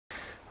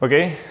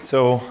Okay,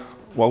 so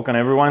welcome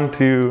everyone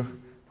to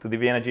the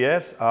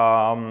ViennaJS.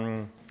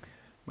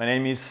 My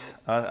name is,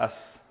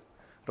 as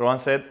Rohan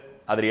said,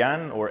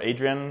 Adrián or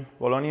Adrián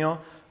Bolonio.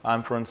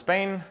 I'm from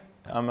Spain.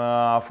 I'm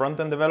a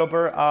front-end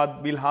developer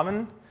at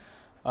Willhaben.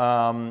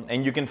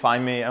 And you can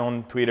find me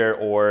on Twitter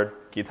or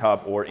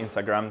GitHub or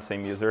Instagram,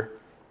 same user.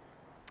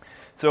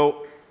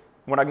 So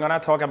what I'm gonna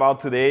talk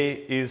about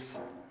today is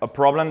a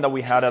problem that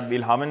we had at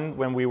Willhaben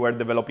when we were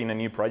developing a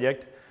new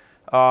project.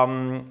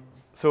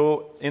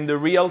 So in the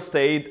real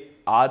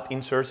state ad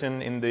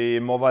insertion in the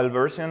mobile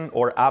version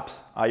or apps,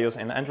 iOS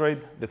and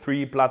Android, the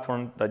three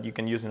platforms that you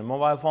can use in a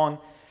mobile phone,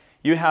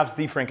 you have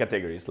different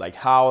categories like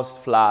house,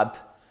 flat,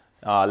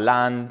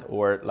 land,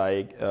 or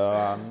like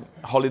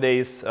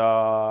holidays,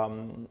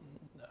 flat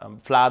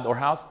or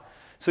house.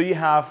 So you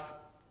have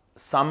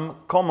some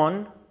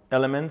common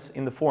elements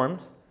in the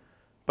forms,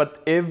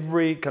 but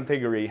every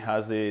category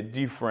has a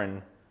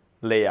different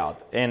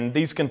layout, and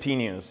this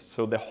continues,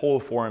 so the whole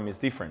form is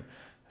different.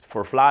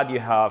 For flat, you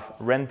have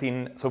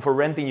renting. So for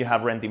renting, you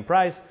have renting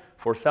price.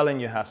 For selling,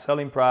 you have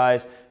selling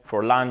price.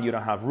 For land, you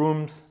don't have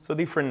rooms. So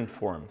different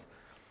forms.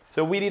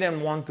 So we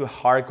didn't want to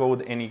hard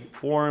code any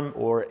form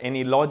or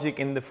any logic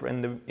in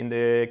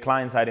the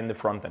client side in the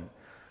front end.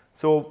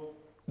 So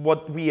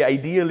what we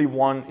ideally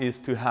want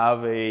is to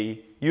have a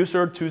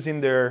user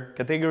choosing their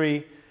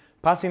category,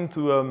 passing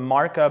to a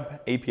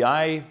markup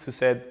API to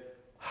set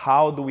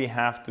how do we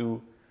have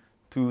to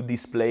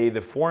display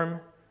the form,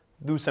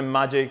 do some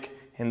magic,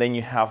 and then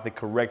you have the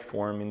correct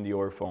form in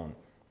your phone.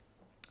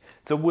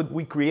 So what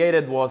we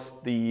created was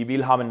the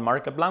Willhaben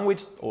Markup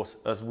language, or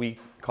as we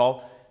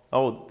call.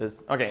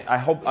 Okay. I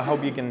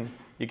hope you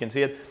can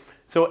see it.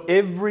 So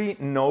every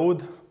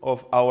node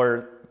of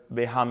our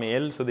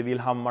WHML, so the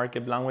Willhaben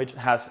Markup language,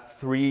 has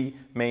three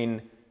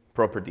main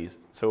properties.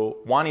 So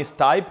one is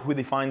type, who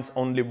defines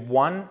only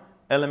one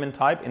element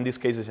type. In this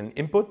case, is an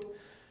input.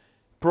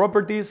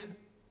 Properties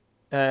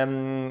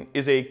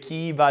is a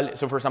key value.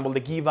 So for example, the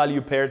key value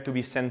pair to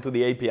be sent to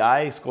the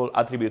API is called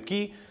attribute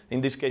key.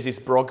 In this case, it's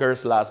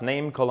broker's last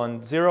name,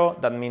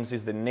 :0. That means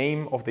it's the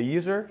name of the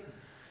user.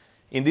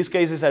 In this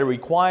case, it's a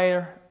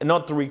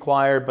not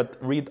require, but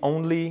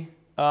read-only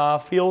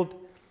field.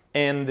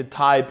 And the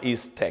type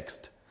is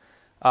text.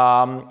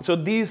 So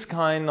these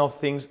kind of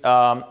things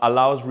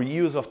allows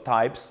reuse of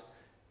types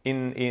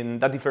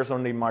that differs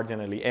only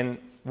marginally. And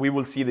we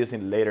will see this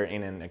later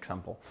in an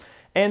example.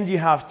 And you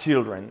have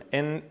children,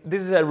 and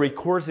this is a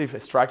recursive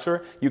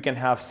structure. You can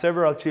have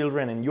several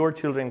children, and your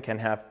children can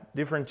have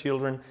different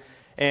children.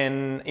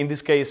 And in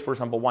this case, for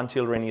example, one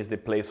children is the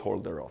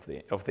placeholder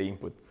of the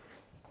input.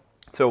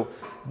 So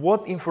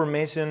what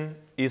information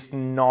is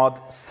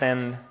not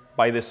sent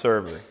by the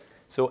server?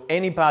 So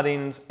any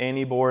paddings,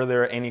 any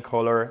border, any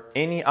color,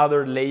 any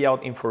other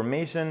layout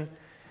information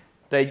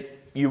that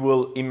you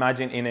will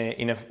imagine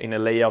in a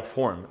layout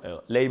form,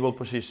 label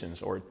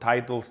positions or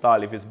title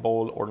style if it's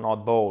bold or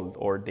not bold,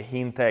 or the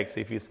hint text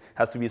if it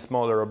has to be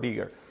smaller or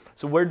bigger.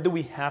 So where do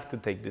we have to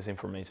take this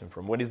information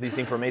from? Where is this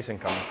information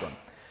coming from?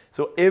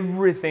 So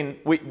everything,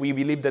 we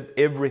believe that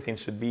everything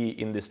should be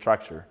in the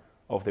structure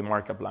of the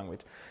markup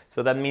language.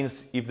 So that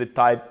means if the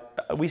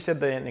type, we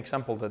said an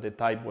example that the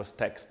type was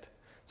text.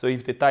 So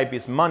if the type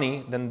is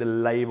money, then the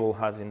label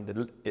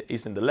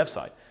is in the left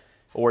side,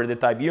 or the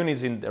type unit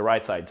is in the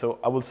right side. So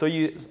I will show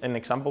you an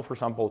example. For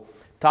example,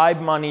 type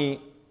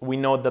money, we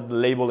know that the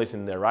label is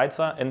in the right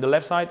side and the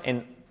left side,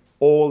 and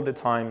all the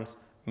times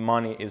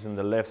money is in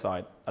the left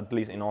side, at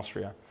least in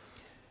Austria.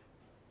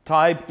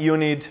 Type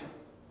unit,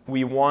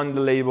 we want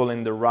the label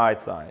in the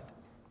right side.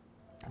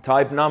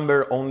 Type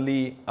number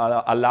only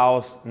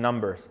allows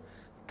numbers.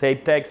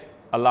 Type text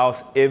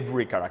allows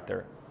every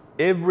character.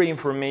 Every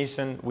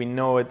information, we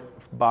know it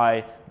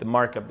by the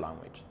markup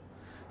language.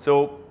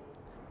 So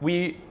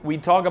we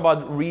talk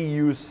about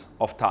reuse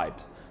of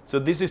types. So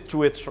this is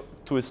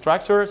two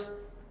structures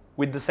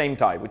with the same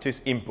type, which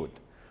is input.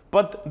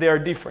 But they are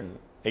different.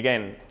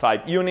 Again,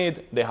 type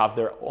unit, they have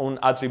their own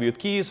attribute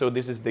key. So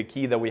this is the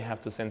key that we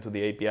have to send to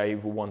the API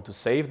if we want to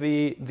save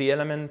the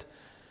element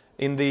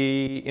in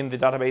the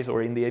database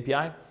or in the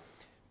API.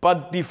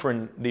 But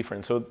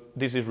different. So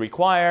this is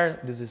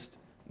required. This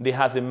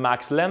has a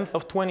max length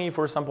of 20,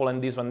 for example,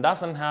 and this one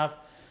doesn't have.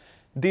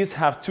 These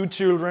have two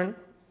children,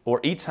 or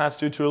each has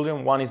two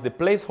children. One is the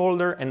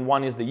placeholder and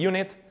one is the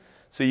unit.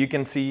 So you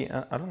can see,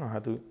 I don't know how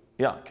to,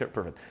 yeah, okay,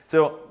 perfect.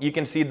 So you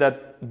can see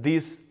that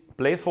this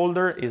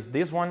placeholder is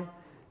this one,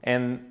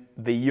 and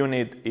the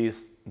unit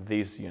is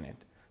this unit.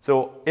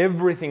 So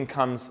everything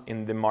comes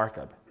in the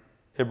markup,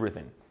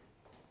 everything.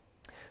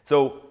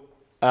 So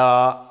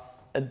a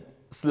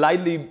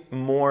slightly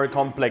more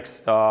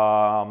complex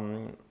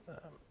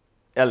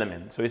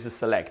element, so it's a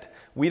select.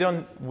 We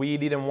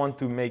didn't want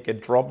to make a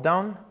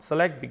drop-down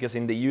select because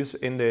in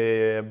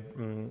the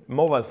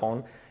mobile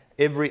phone,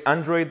 every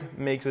Android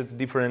makes it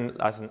different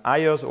as an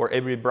iOS, or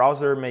every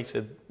browser makes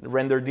it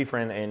render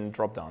different in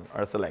drop-down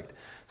or select.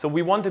 So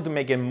we wanted to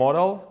make a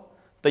model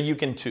that you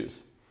can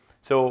choose.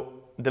 So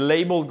the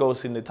label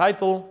goes in the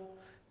title,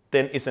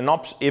 then it's an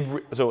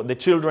option. So the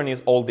children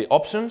is all the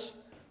options,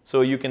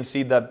 So you can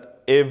see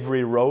that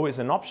every row is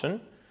an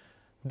option.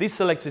 This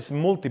select is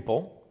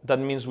multiple. That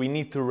means we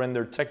need to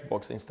render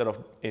checkbox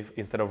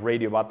instead of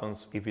radio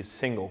buttons if it's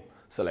single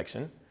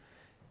selection.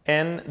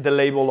 And the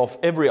label of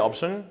every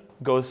option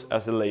goes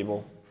as a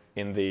label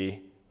in the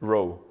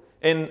row.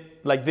 And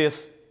like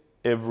this,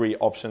 every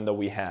option that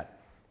we had.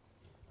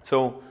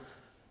 So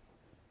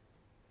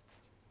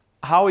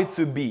how it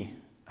should be?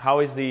 How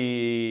is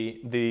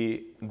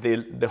the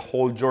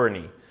whole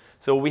journey?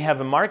 So we have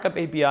a markup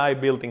API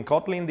built in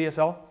Kotlin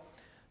DSL.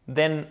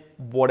 Then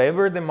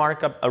whatever the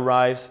markup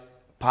arrives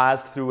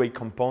pass through a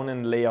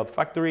component layout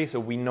factory, so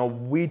we know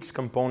which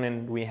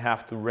component we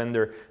have to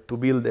render to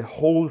build the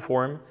whole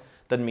form.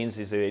 That means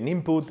it's an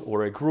input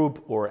or a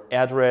group or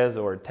address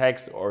or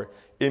text or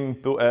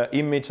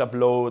image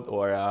upload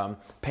or a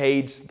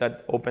page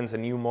that opens a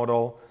new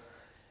model.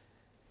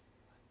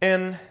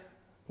 And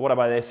what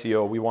about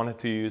SEO? We wanted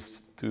to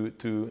use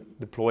to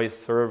deploy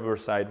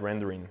server-side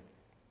rendering.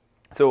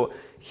 So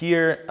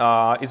here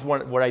is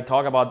where I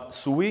talk about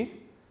SUI.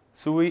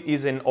 SUI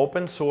is an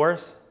open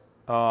source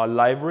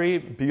library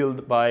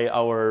built by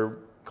our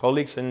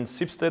colleagues in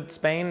Schibsted,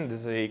 Spain.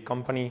 This is a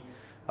company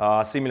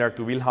similar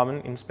to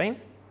Willhaben in Spain.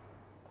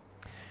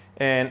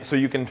 And so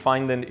you can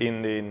find them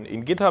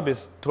in GitHub.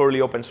 It's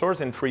totally open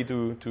source and free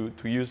to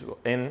use,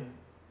 and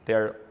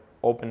they're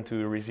open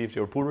to receive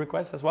your pull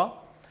requests as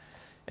well.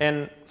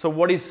 And so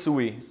what is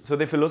SUI? So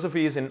the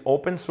philosophy is an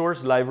open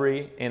source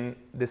library in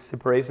the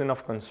separation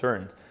of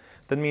concerns.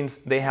 That means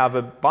they have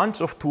a bunch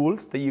of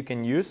tools that you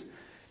can use,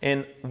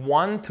 and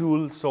one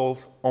tool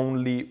solves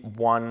only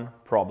one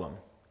problem.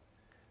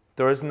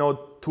 There is no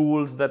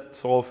tools that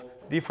solve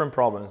different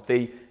problems.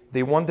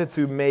 They wanted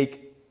to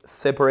make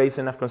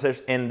separation of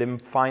concerns and the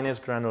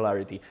finest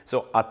granularity,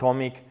 so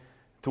atomic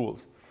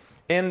tools.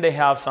 And they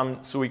have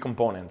some SUI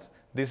components.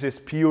 This is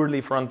purely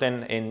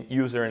front-end and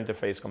user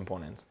interface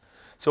components.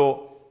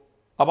 So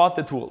about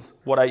the tools,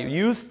 what I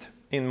used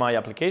in my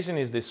application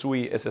is the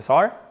SUI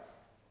SSR,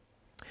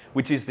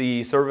 which is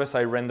the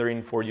server-side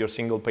rendering for your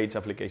single-page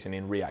application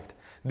in React.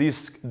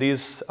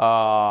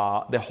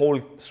 The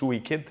whole SUI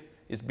kit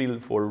is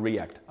built for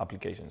React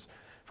applications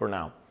for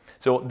now.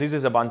 So this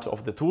is a bunch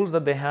of the tools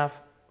that they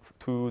have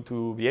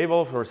to be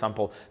able. For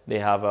example, they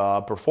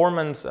have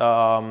performance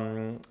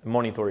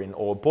monitoring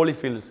or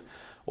polyfills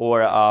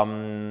or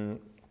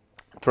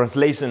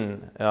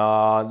translation,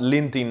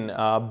 linting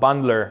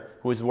bundler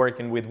who is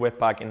working with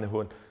Webpack in the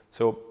hood.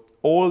 So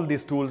all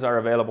these tools are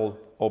available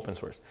open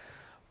source.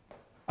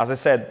 As I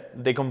said,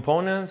 the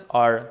components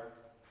are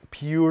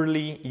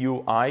purely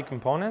UI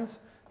components.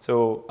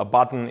 So a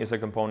button is a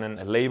component,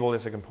 a label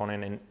is a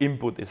component, an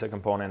input is a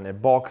component, a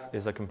box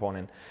is a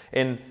component.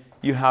 And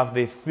you have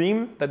the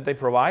theme that they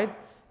provide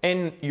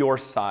and your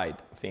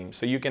side theme.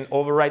 So you can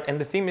override, and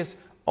the theme is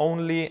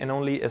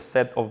only a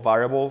set of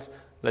variables,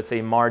 let's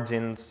say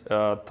margins,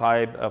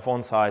 type,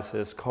 font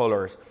sizes,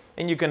 colors.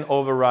 And you can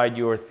override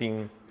your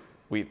theme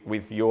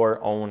with your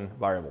own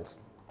variables.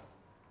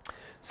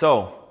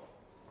 So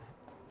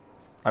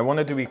I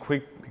wanted to be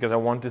quick because I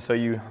want to show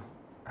you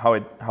how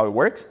it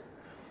works.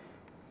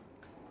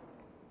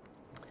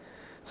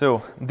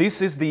 So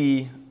this is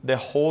the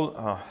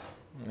whole,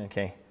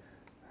 okay.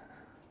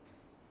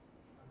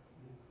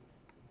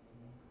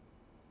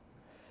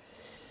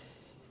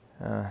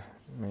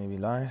 Maybe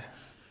live.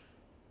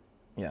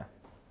 Yeah.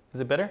 Is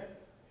it better?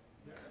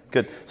 Yeah.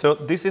 Good. So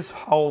this is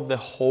how the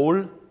whole.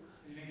 Can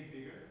you make it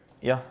bigger?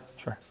 Yeah,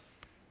 sure.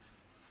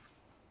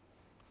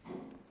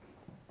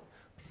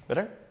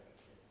 Better?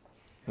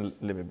 A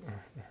little bit.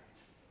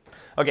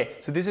 Okay,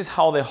 so this is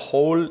how the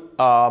whole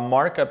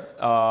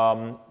markup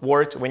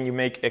works when you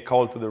make a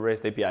call to the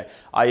REST API.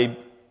 I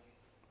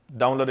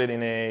downloaded it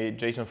in a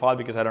JSON file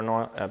because I don't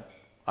know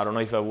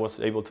if I was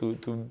able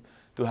to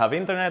have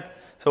internet.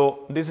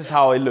 So this is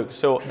how it looks.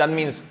 So that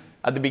means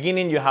at the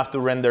beginning you have to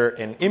render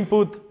an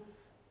input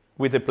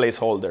with a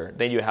placeholder.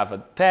 Then you have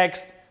a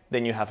text,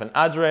 then you have an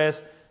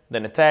address,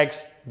 then a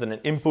text, then an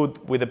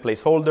input with a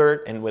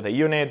placeholder and with a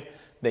unit.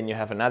 Then you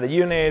have another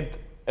unit.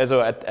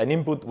 So an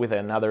input with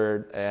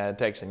another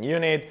text and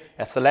unit,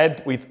 a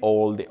select with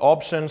all the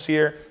options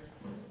here.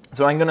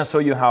 So I'm going to show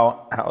you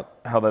how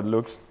that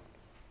looks.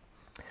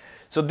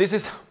 So this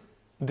is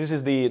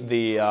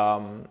the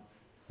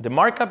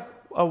markup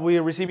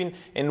we're receiving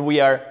and we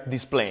are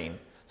displaying.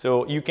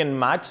 So you can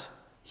match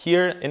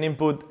here an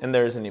input and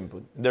there is an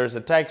input. There's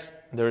a text,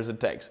 there is a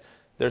text.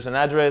 There's an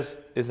address,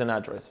 is an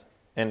address,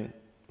 and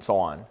so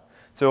on.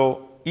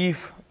 So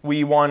if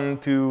we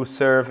want to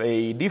serve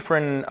a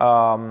different,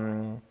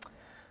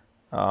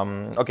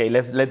 okay,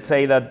 let's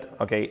say that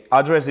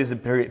address is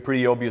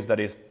pretty obvious that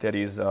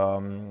is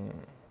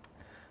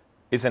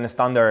a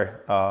standard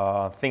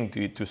thing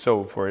to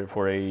show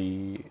for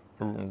a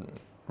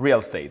real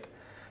estate.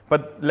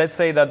 But let's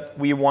say that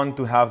we want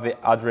to have the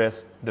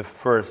address the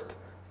first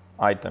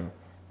item.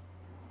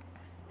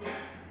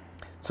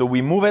 So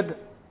we move it.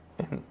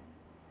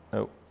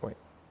 Oh wait.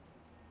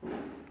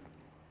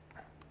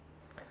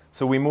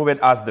 So we move it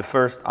as the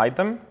first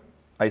item.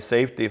 I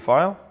saved the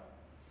file,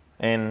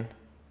 and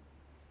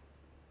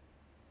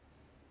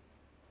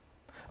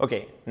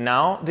Okay,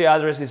 now the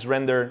address is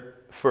rendered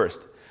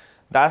first.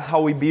 That's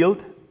how we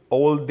build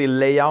all the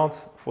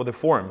layouts for the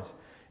forms.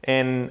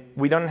 And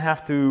we don't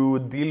have to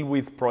deal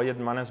with project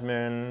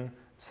management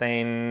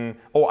saying,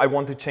 oh, I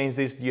want to change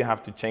this, you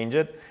have to change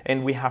it.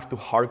 And we have to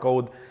hard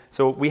code.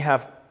 So we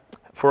have,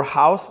 for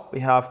house, we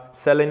have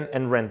selling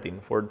and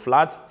renting. For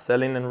flats,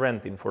 selling and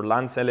renting. For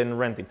land, selling and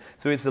renting.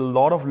 So it's a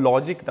lot of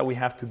logic that we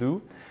have to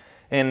do.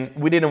 And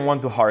we didn't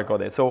want to hard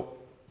code it. So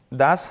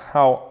that's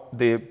how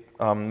the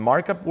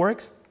markup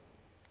works.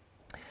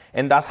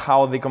 And that's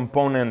how the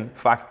component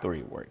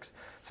factory works.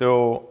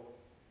 So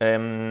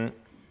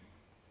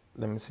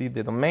let me see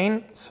the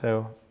domain.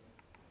 So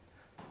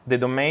the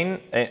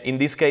domain, in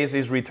this case,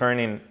 is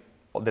returning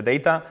the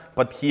data.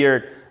 But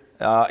here,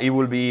 it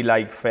will be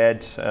like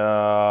fetch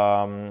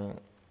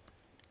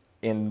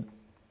in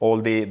all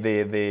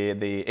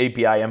the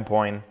API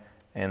endpoint,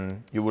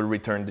 and you will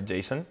return the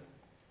JSON.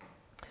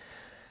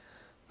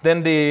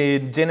 Then the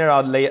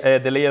general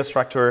the layer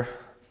structure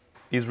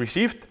is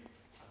received.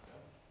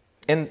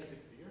 And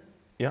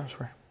yeah,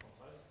 sure.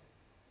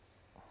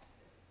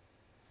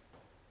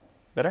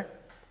 Better?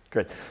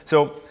 Great.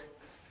 So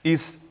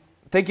is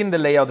taking the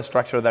layout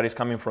structure that is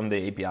coming from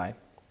the API,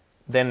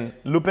 then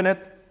looping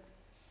it,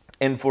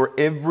 and for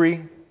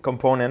every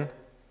component,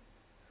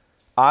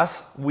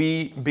 as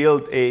we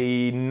build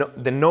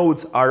the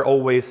nodes are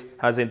always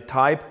has a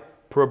type,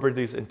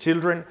 properties, and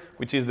children,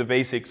 which is the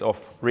basics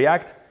of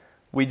React.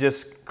 We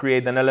just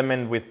create an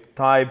element with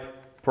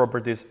type,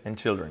 properties, and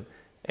children.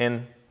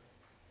 And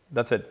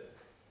that's it.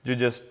 You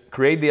just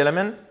create the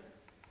element,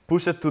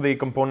 push it to the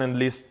component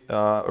list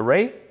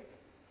array,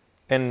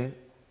 and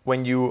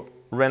when you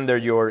render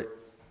your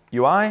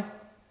UI,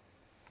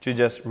 you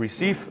just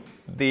receive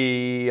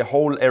the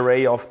whole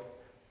array of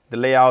the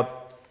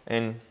layout,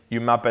 and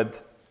you map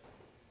it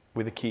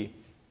with a key,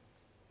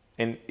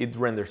 and it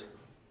renders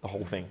the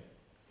whole thing.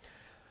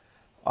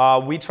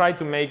 We try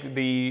to make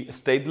the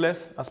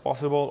stateless as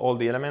possible, all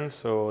the elements.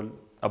 So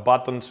a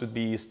button should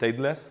be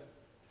stateless.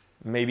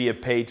 Maybe a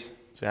page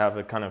should have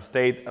a kind of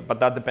state, but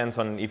that depends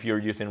on if you're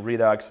using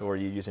Redux or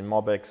you're using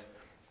MobX.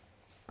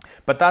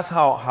 But that's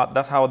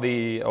how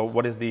the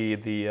what is the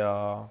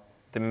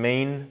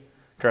main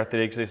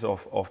characteristics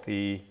of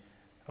the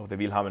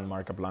Willhaben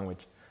Markup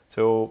language.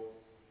 So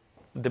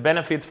the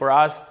benefits for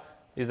us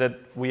is that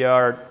we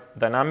are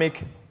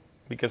dynamic,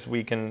 because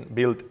we can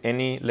build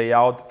any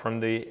layout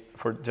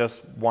for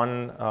just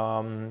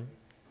one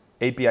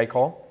API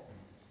call.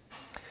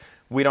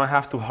 We don't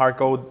have to hard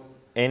code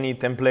any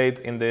template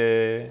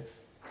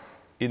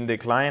in the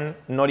client,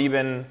 not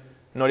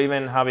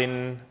even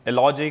having a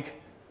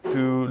logic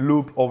to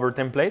loop over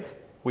templates.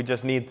 We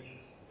just need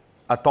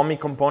atomic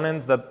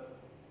components that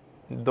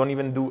don't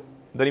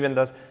even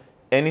does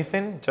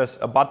anything, just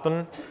a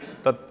button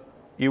that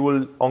you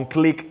will on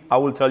click. I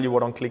will tell you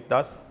what on click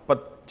does,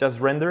 but just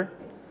render.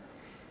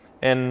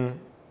 And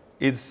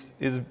it's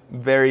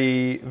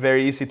very,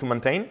 very easy to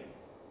maintain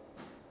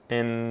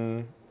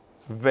and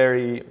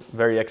very,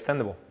 very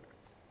extendable.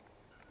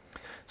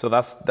 So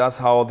that's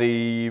how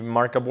the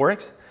markup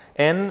works.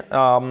 And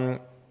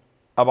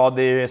about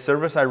the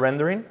server-side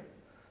rendering,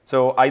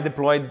 so I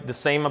deployed the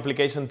same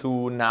application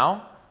to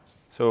Now.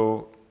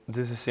 So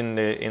this is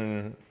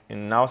in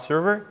Now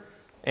server,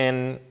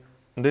 and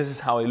this is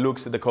how it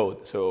looks at the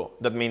code. So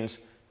that means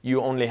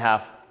you only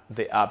have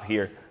the app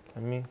here.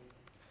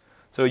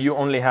 So you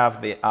only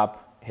have the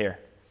app here.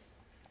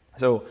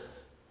 So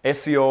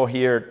SEO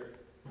here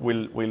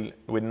will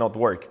not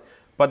work.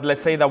 But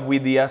let's say that we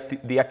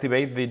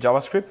deactivate the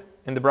JavaScript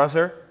in the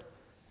browser,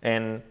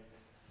 and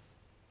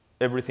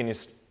everything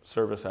is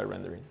server-side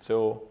rendering.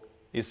 So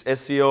it's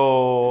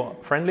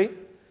SEO friendly,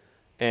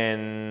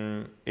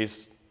 and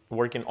it's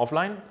working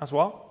offline as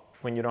well.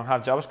 When you don't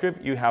have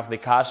JavaScript, you have the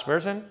cached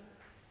version.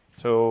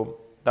 So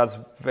that's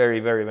very,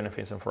 very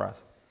beneficial for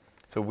us.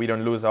 So we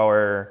don't lose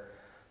our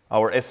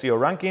SEO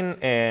ranking,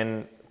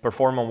 and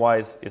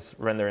performance-wise, it's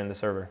rendering the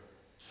server.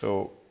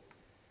 So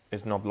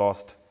it's not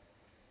lost,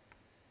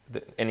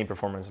 any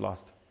performance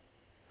lost.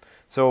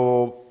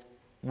 So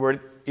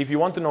if you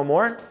want to know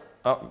more,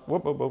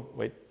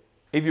 wait.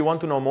 If you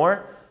want to know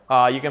more,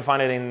 you can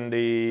find it in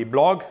the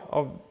blog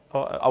of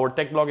our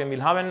tech blog in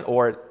Willhaben,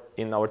 or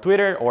in our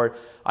Twitter, or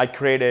I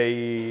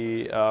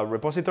create a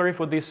repository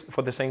for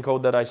the same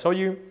code that I showed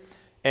you.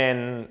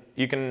 And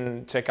you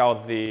can check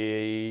out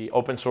the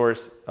open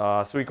source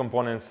SUI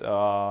components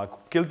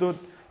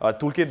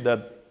toolkit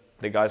that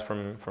the guys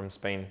from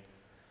Spain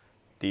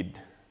did.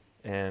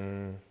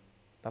 And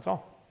that's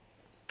all.